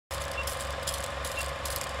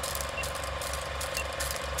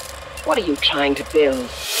What are you trying to build?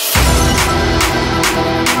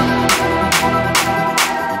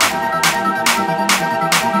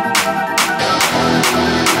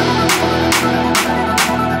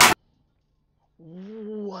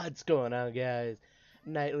 What's going on, guys?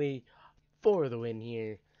 Nightly for the win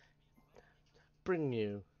here. Bring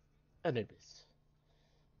you Anubis.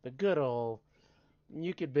 The good old,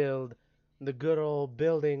 you could build the good old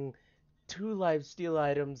building 2 lifesteal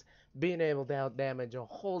items, being able to outdamage a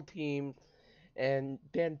whole team, and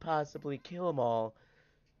then possibly kill them all.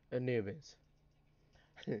 Anubis.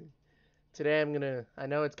 Today I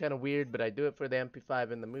know it's kind of weird, but I do it for the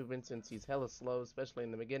MP5 and the movement since he's hella slow, especially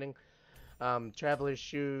in the beginning. Traveler's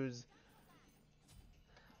shoes.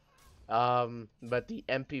 But the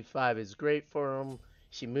MP5 is great for him.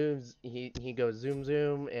 She moves, he goes zoom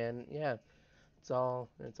zoom, and yeah, it's all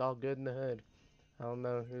good in the hood. I don't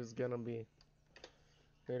know who's gonna be.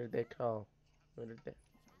 Who did they call? Who did they?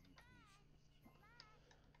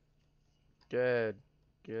 Good,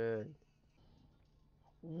 good.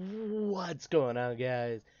 What's going on,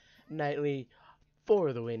 guys? Nightly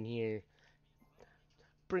for the win here.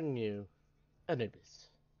 Bring you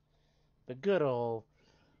Anubis. The good old,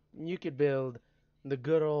 you could build the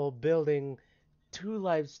good old building 2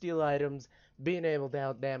 lifesteal items, being able to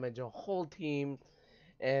outdamage a whole team,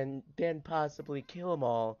 and then possibly kill them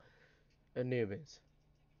all. Anubis.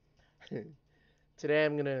 Today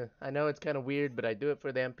I know it's kind of weird, but I do it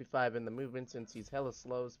for the MP5 and the movement since he's hella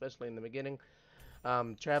slow, especially in the beginning.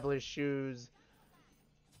 Traveler's shoes.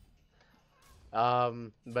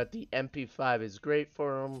 But the MP5 is great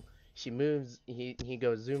for him. She moves, he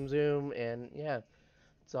goes zoom zoom, and yeah,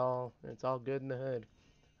 it's all good in the hood.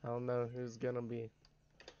 I don't know who's gonna be.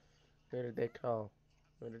 Who did they call?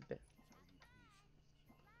 Who did they?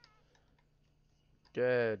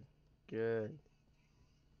 Good, good.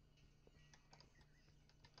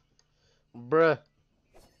 Bruh.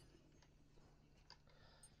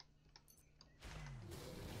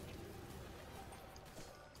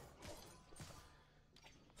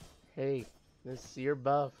 Hey, this is your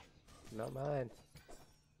buff, not mine.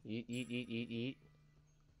 Eat, eat, eat, eat, eat.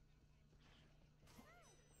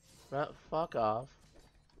 Fuck off.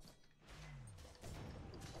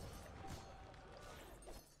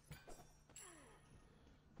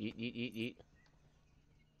 Eat, eat, eat, eat.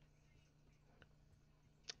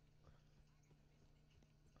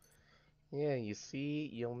 Yeah, you see,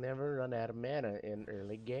 you'll never run out of mana in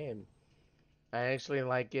early game. I actually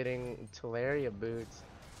like getting Teleria boots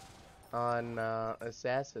on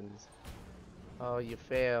assassins. Oh, you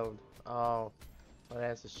failed. Oh, well,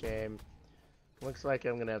 that's a shame. Looks like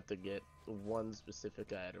I'm gonna have to get one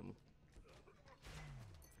specific item.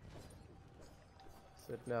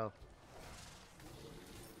 Said no.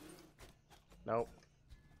 Nope.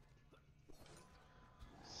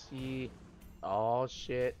 See. Oh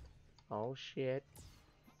shit. Oh shit.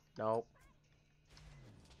 Nope.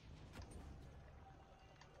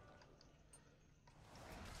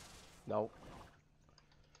 Nope.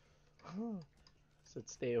 Said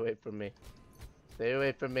stay away from me. Stay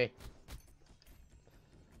away from me.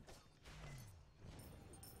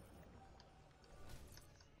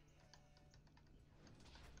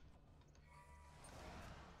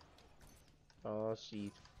 Oh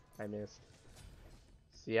shit. I missed.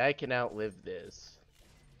 See, I can outlive this.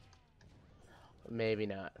 Maybe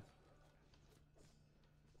not.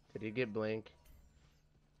 Did he get Blink?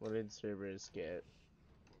 What did Cerberus get?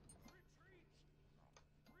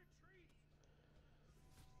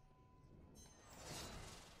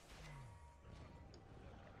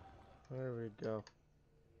 There we go.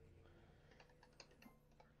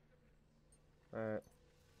 Alright.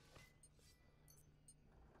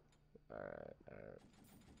 Alright.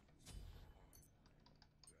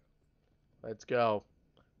 Let's go.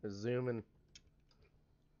 We're zooming.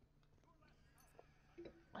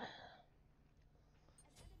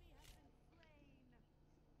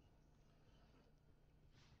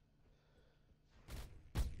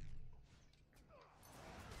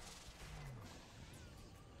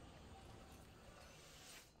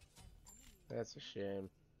 That's a shame.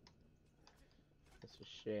 That's a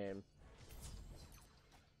shame.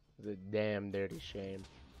 It's a damn dirty shame.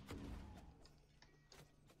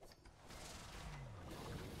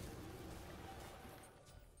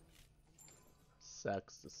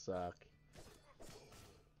 Sucks to suck.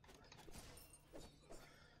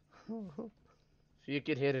 If you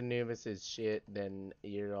could hit Anubis' shit, then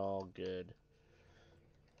you're all good.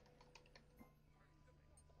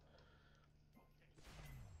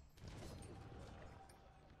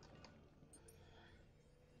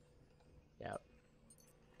 Yep.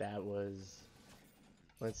 That was...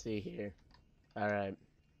 Let's see here. Alright.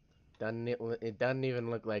 It doesn't even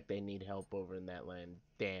look like they need help over in that lane.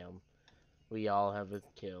 Damn. We all have a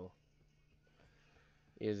kill.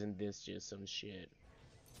 Isn't this just some shit?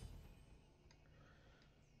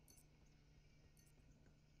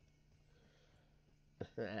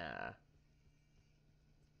 Ah.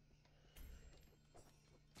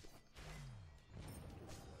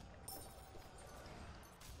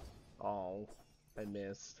 Oh, I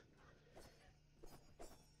missed.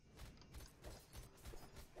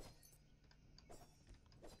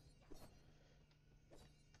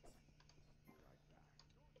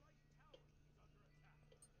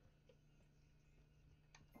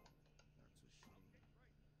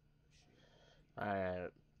 Alright.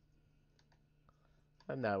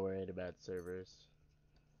 I'm not worried about servers.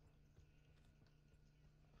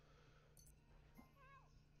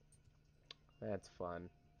 That's fun.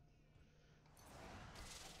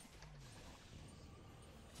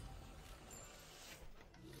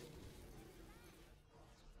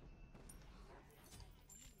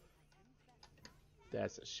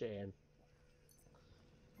 That's a shame.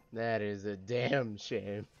 That is a damn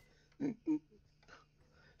shame.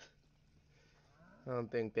 I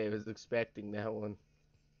don't think they was expecting that one.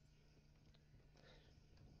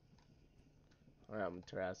 Alright,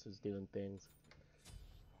 Tarasa's doing things.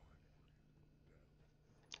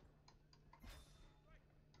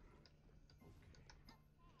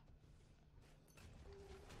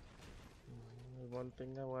 One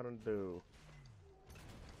thing I want to do.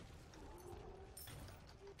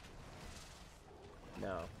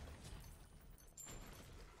 No.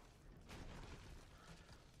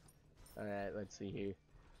 Alright, let's see here.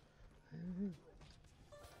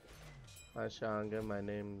 Hi, Shanga, my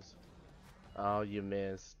name's... Oh, you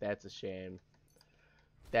missed. That's a shame.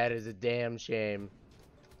 That is a damn shame.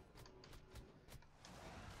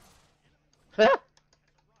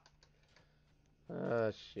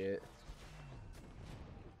 Oh, shit.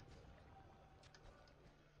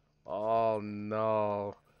 Oh,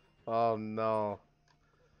 no. Oh, no.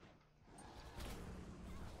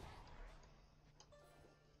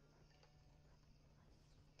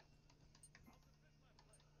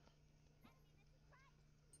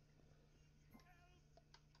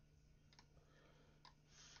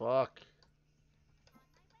 Fuck.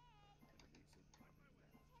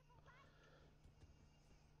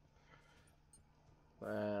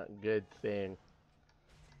 Good thing.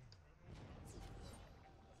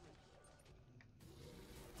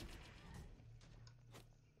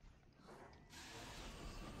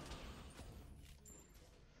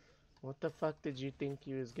 What the fuck did you think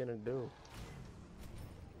he was gonna do?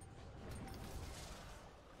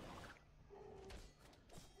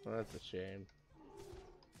 Well, that's a shame.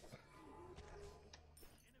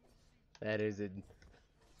 That is a...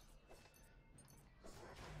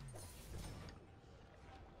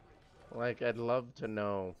 Like, I'd love to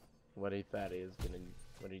know what he thought he was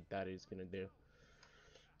gonna do.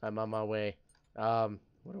 I'm on my way. What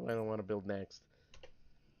do I want to build next?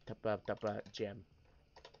 Tapa gem.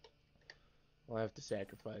 I'll have to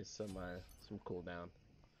sacrifice some cooldown.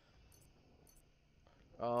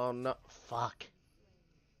 Oh no, fuck.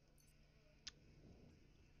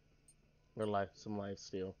 Or some life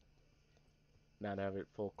steal. Not have it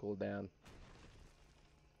full cooldown.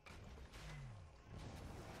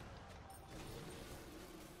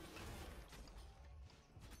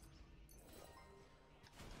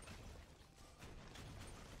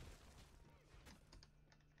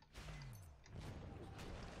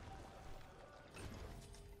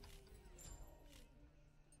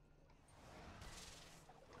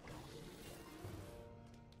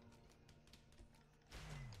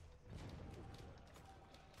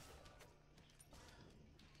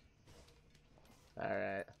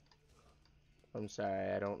 Alright. I'm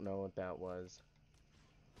sorry, I don't know what that was.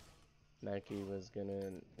 Nike was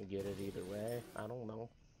gonna get it either way. I don't know.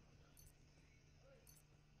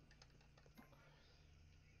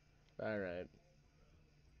 Alright.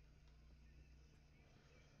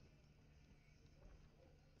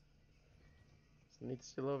 Is Neat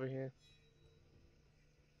still over here?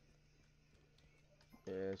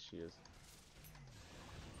 Yeah, she is.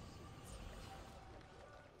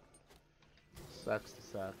 Sucks to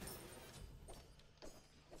suck.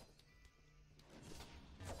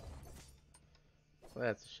 Well,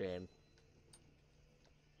 that's a shame.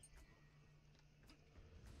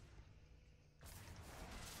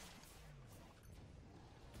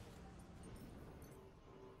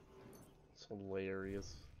 It's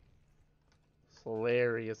hilarious. It's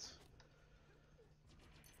hilarious.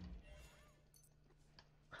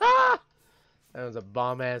 Ha! That was a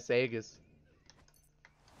bomb-ass Aegis.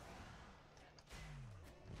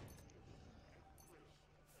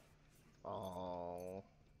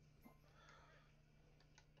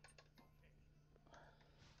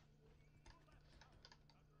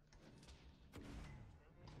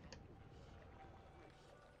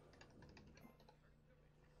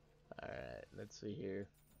 let's see here.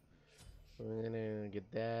 We're gonna get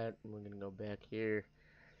that, and we're gonna go back here.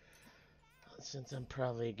 Since I'm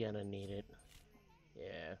probably gonna need it.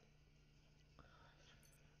 Yeah.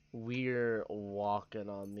 We're walking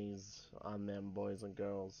on them boys and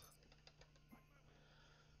girls.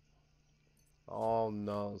 Oh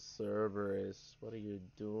no, Cerberus, what are you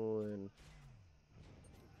doing?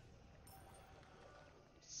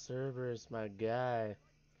 Cerberus, my guy.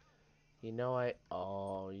 You know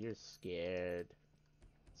oh, you're scared.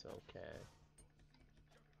 It's okay.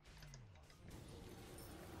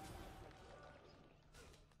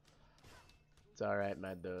 It's alright,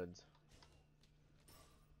 my dudes.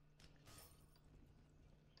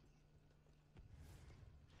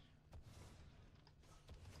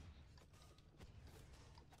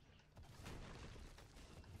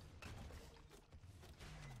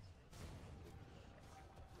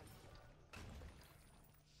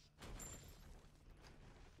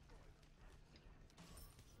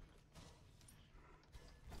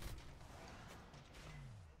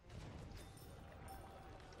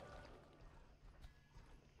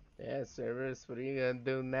 Yeah, Cerberus, what are you gonna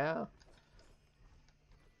do now?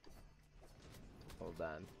 Hold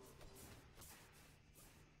on.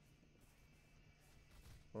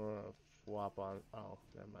 Oh, swap on. Oh,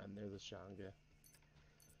 never mind. There's a Shanga.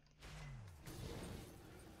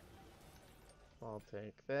 I'll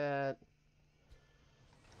take that.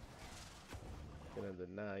 Gonna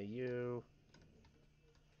deny you.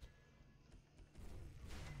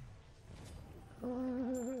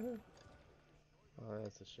 Oh,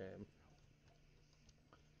 that's a shame.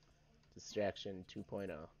 Distraction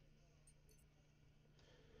 2.0.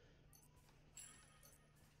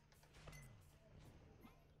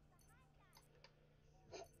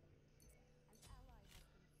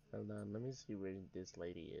 Hold on, let me see where this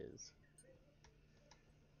lady is.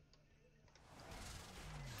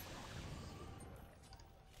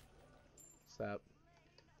 Stop.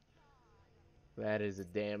 That is a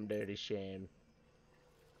damn dirty shame.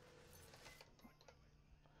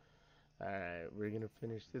 Alright, we're gonna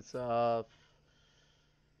finish this off.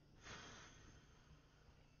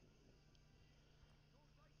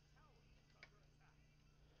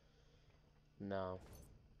 No.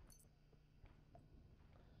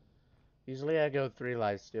 Usually I go 3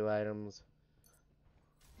 lifesteal items.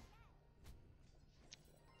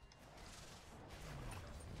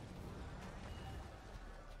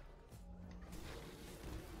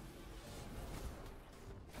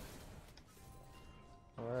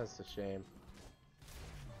 Oh, that's a shame.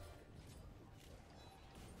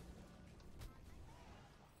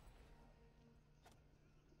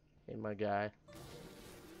 Hey, my guy.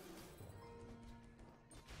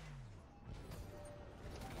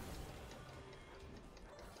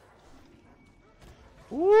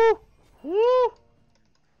 Woo! Woo!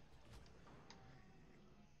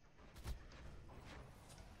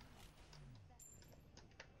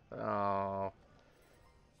 Oh.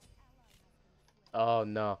 Oh,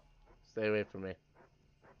 no. Stay away from me.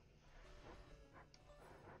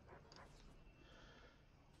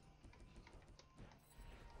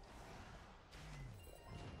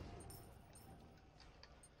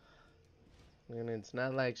 And it's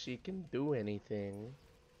not like she can do anything.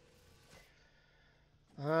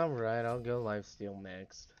 Alright, I'll go lifesteal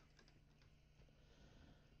next.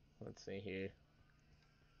 Let's see here.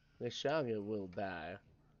 The Shanga will die.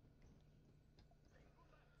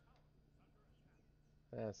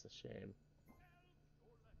 That's a shame.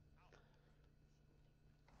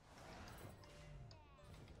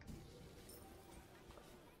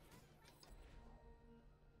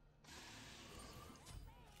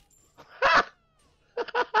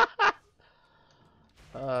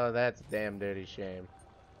 Oh, that's a damn dirty shame.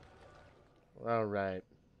 Alright.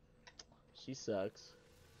 She sucks.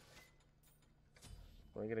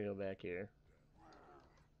 We're gonna go back here.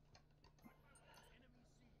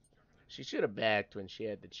 She should have backed when she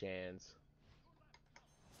had the chance.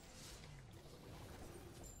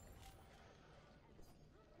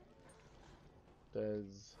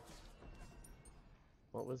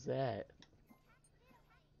 What was that?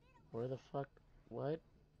 Where the fuck? What?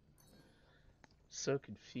 So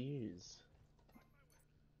confused.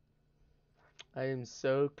 I am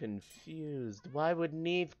so confused. Why would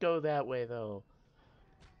Neith go that way though?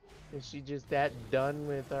 Is she just that done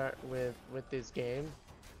with with this game?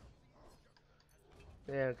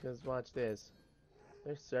 Yeah, cause watch this.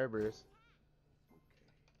 There's Cerberus.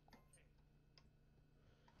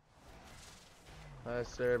 Hi,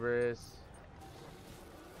 Cerberus.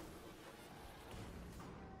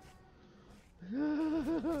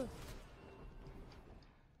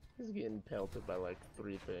 He's getting pelted by like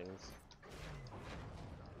 3 things.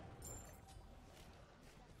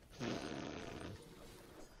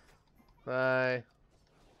 Hi.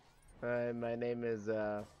 Hi, my name's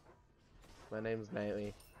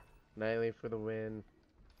Knightly. Knightly for the win.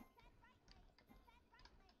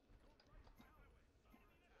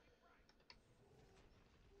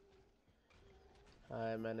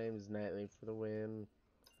 Hi, my name's Knightly for the win.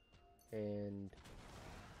 And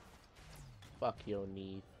fuck your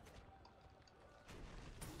need.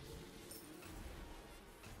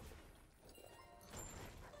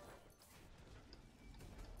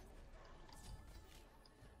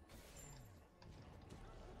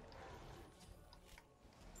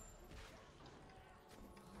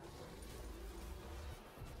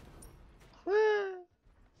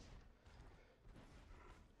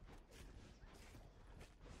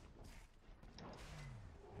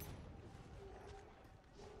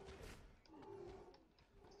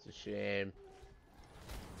 It's a shame.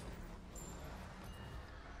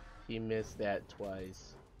 He missed that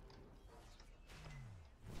twice.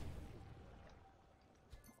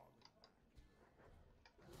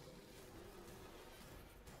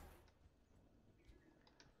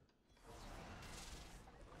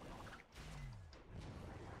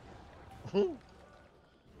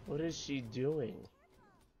 What is she doing?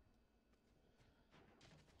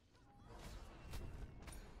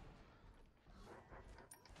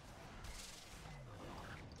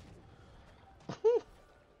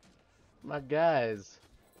 My guys.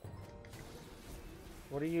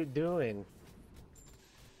 What are you doing?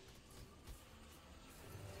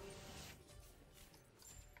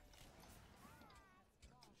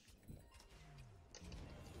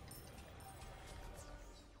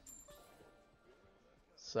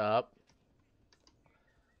 Sup?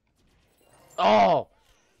 Oh!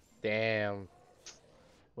 Damn.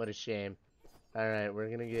 What a shame. Alright, we're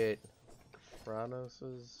gonna get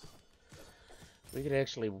Chronos's. We could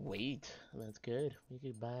actually wait. That's good. We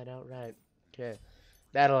could buy it outright. Okay.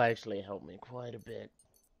 That'll actually help me quite a bit.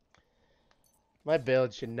 My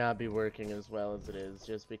build should not be working as well as it is,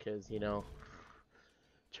 just because, you know,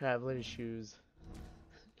 traveler's shoes.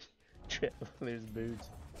 Traveler's boots.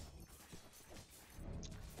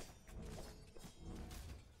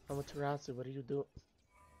 Amaterasu, what are you doing?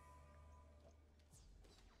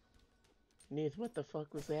 Neith, what the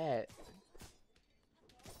fuck was that?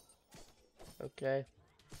 Okay.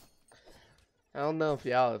 I don't know if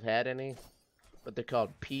y'all have had any, but they're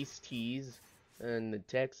called peace teas and the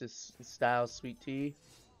Texas style sweet tea.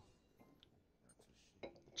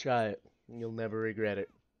 Try it. You'll never regret it.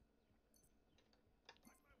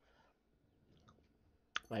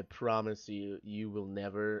 I promise you, you will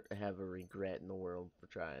never have a regret in the world for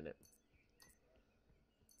trying it.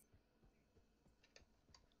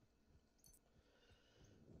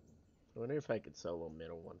 I wonder if I could solo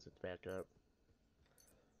middle once it's back up.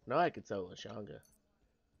 No, I could solo Shanga.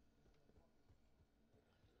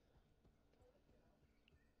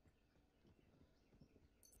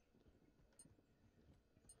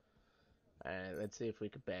 Alright, let's see if we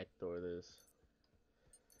could backdoor this.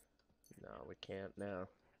 No, we can't now.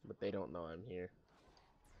 But they don't know I'm here.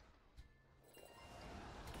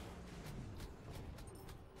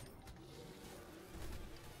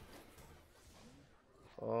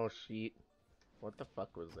 Oh, shit. What the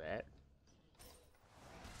fuck was that?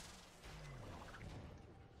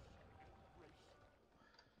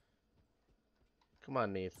 Come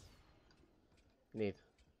on, Neith. Neith.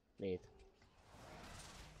 Neith.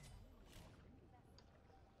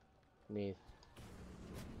 Neith.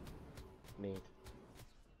 Neith.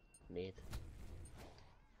 Neith.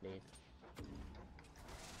 Neith.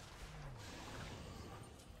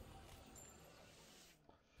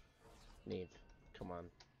 Neith. Come on.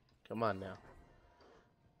 Come on now.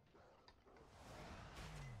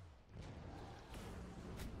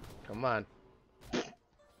 Come on.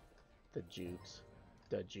 The jukes.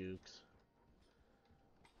 The jukes.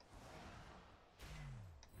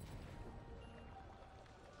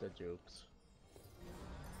 The jukes.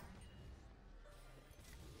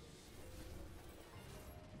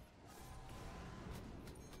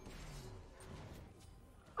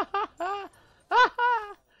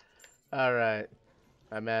 Alright.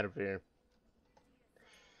 I'm out of here.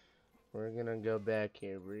 We're gonna go back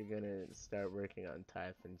here. We're gonna start working on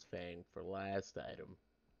Typhon's Fang for last item.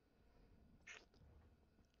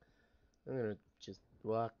 I'm gonna just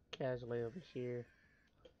walk casually over here.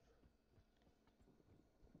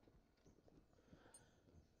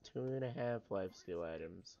 2.5 lifesteal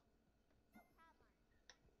items.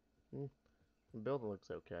 The build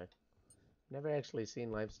looks okay. Never actually seen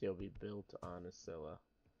lifesteal be built on a Scylla.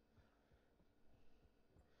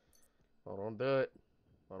 I don't do it.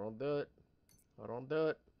 I don't do it. I don't do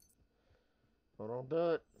it. I don't do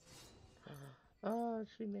it. Oh,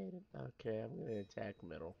 she made it. Okay, I'm gonna attack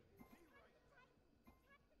middle.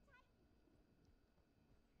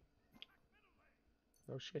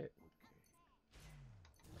 Oh shit.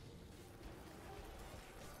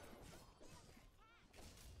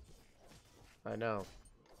 I know.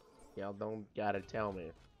 Y'all don't gotta tell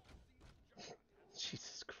me.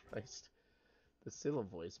 Jesus Christ. The Scylla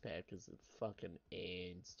voice pack is fucking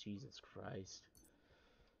AIDS. Jesus Christ.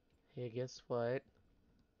 Hey, guess what?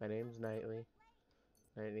 My name's Knightly.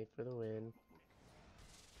 Knightly for the win.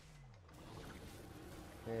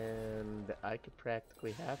 And I could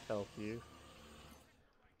practically half health you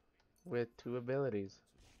with 2 abilities.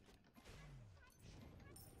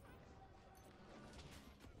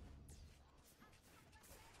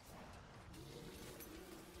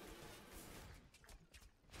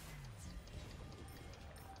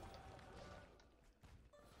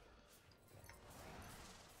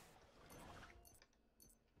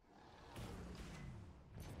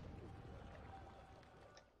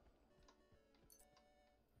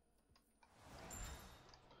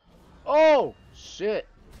 Oh! Shit!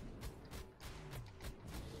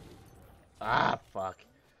 Ah, fuck.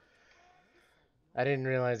 I didn't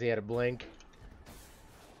realize he had a blink.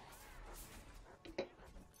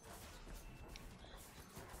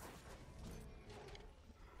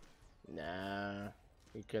 Nah,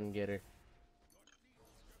 he couldn't get her.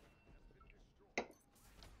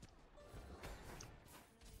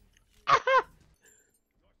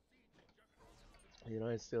 You know,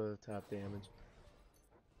 I still have top damage.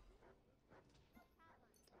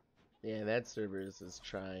 Yeah, that Cerberus is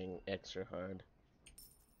trying extra hard.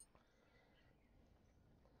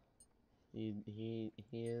 He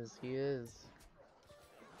is.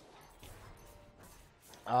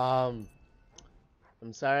 I'm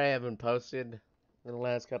sorry I haven't posted in the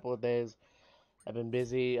last couple of days. I've been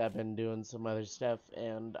busy, I've been doing some other stuff,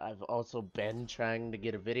 and I've also been trying to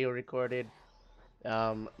get a video recorded.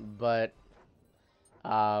 But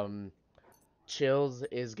Chills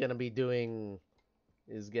is gonna be doing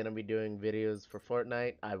videos for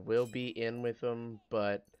Fortnite. I will be in with him,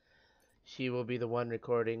 but she will be the one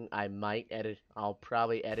recording. I might edit. I'll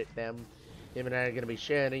probably edit them. Him and I are gonna be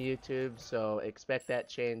sharing a YouTube, so expect that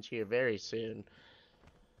change here very soon.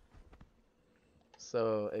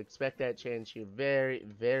 So expect that change here very,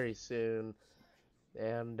 very soon.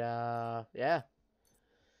 And yeah,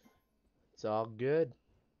 it's all good.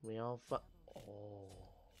 We all Oh,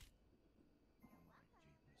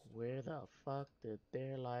 where the fuck did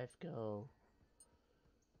their life go?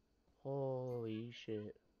 Holy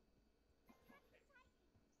shit.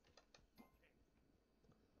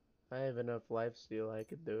 I have enough lifesteal, I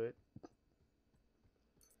could do it.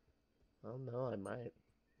 I don't know, I might.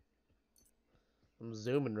 I'm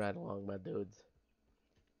zooming right along, my dudes.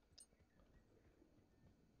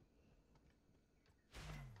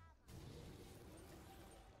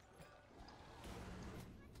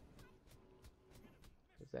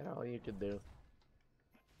 Is that all you could do?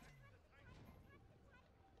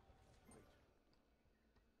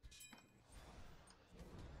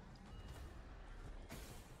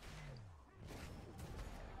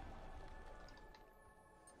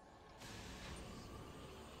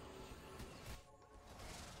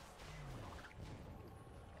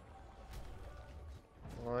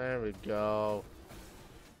 Well, there we go.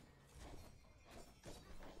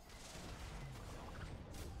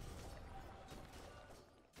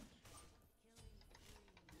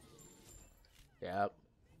 Yep.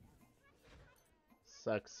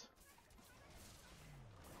 Sucks.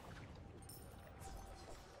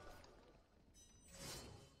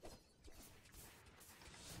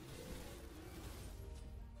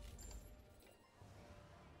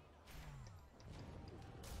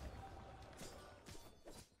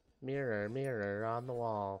 Mirror, mirror on the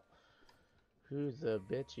wall. Who's the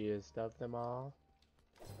bitchiest of them all?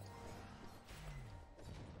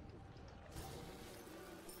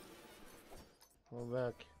 Oh,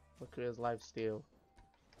 look. Look at his lifesteal.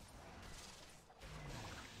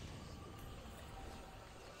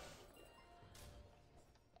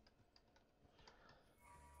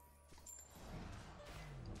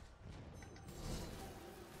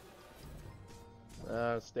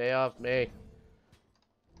 Stay off me.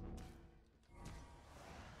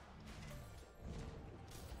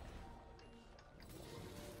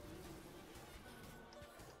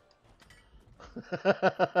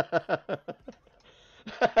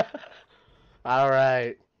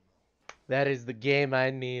 Alright. That is the game I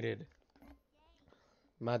needed.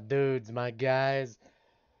 My dudes, my guys,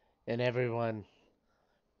 and everyone.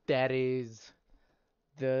 That is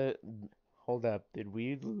the... Hold up. Did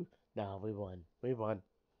we lose? No, we won. We won.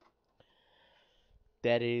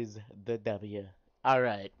 That is the W.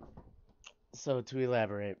 Alright, so to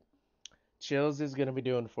elaborate, Chills is gonna be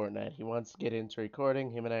doing Fortnite. He wants to get into recording.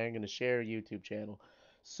 Him and I are gonna share a YouTube channel.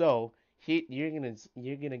 So you're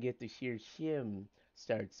gonna get to hear him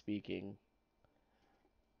start speaking,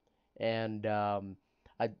 and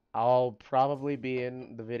I'll probably be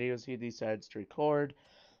in the videos he decides to record,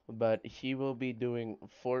 but he will be doing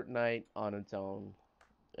Fortnite on its own,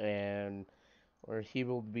 and or he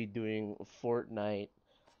will be doing Fortnite.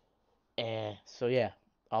 So yeah,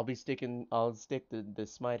 I'll stick the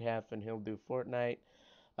Smite half, and he'll do Fortnite.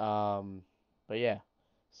 Um, but yeah,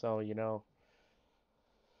 so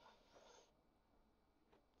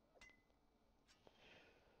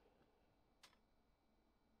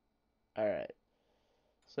all right.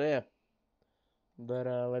 So yeah, but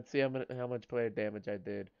let's see how much player damage I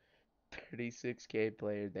did. 36k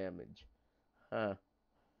player damage. Huh.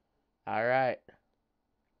 All right.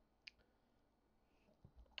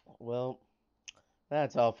 Well,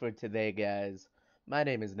 that's all for today, guys. My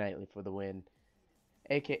name is Nightly for the win,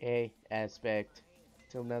 aka Aspect.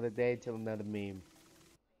 Till another day, till another meme.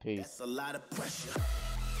 Peace. That's a lot of pressure.